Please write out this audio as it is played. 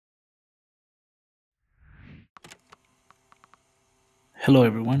Hello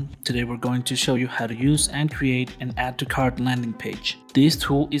everyone, today we're going to show you how to use and create an add to cart landing page. This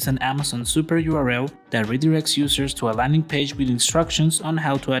tool is an Amazon super URL that redirects users to a landing page with instructions on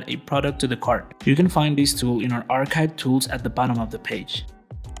how to add a product to the cart. You can find this tool in our archived tools at the bottom of the page.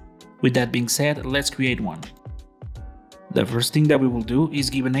 With that being said, let's create one. The first thing that we will do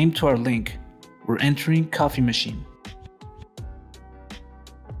is give a name to our link. We're entering coffee machine.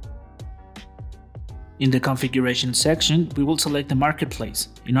 In the configuration section, we will select the marketplace,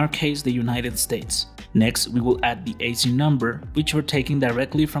 in our case the United States. Next, we will add the AC number, which we're taking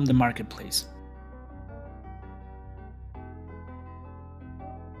directly from the marketplace.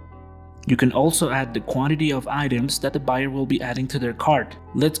 You can also add the quantity of items that the buyer will be adding to their cart.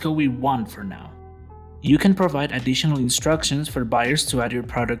 Let's go with 1 for now. You can provide additional instructions for buyers to add your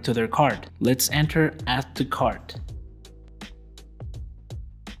product to their cart. Let's enter add to cart.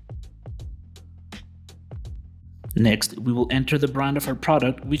 Next, we will enter the brand of our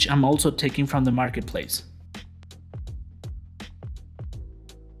product, which I'm also taking from the marketplace.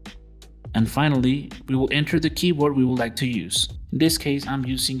 And finally, we will enter the keyword we would like to use. In this case, I'm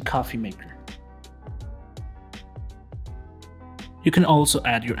using coffee maker. You can also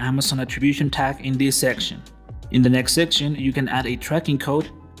add your Amazon attribution tag in this section. In the next section, you can add a tracking code,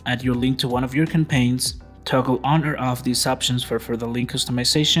 add your link to one of your campaigns, toggle on or off these options for further link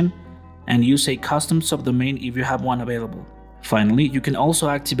customization, and use a custom subdomain if you have one available. Finally, you can also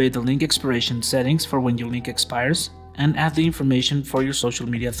activate the link expiration settings for when your link expires and add the information for your social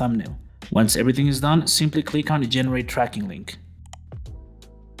media thumbnail. Once everything is done, simply click on the generate tracking link.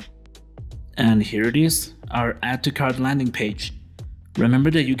 And here it is, our add to cart landing page.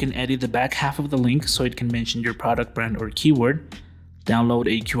 Remember that you can edit the back half of the link so it can mention your product brand or keyword, download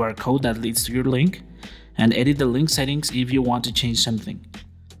a QR code that leads to your link, and edit the link settings if you want to change something.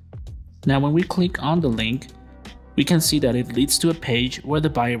 Now when we click on the link, we can see that it leads to a page where the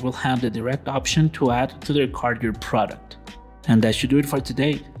buyer will have the direct option to add to their cart your product. And that should do it for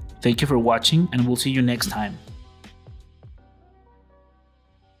today. Thank you for watching, and we'll see you next time.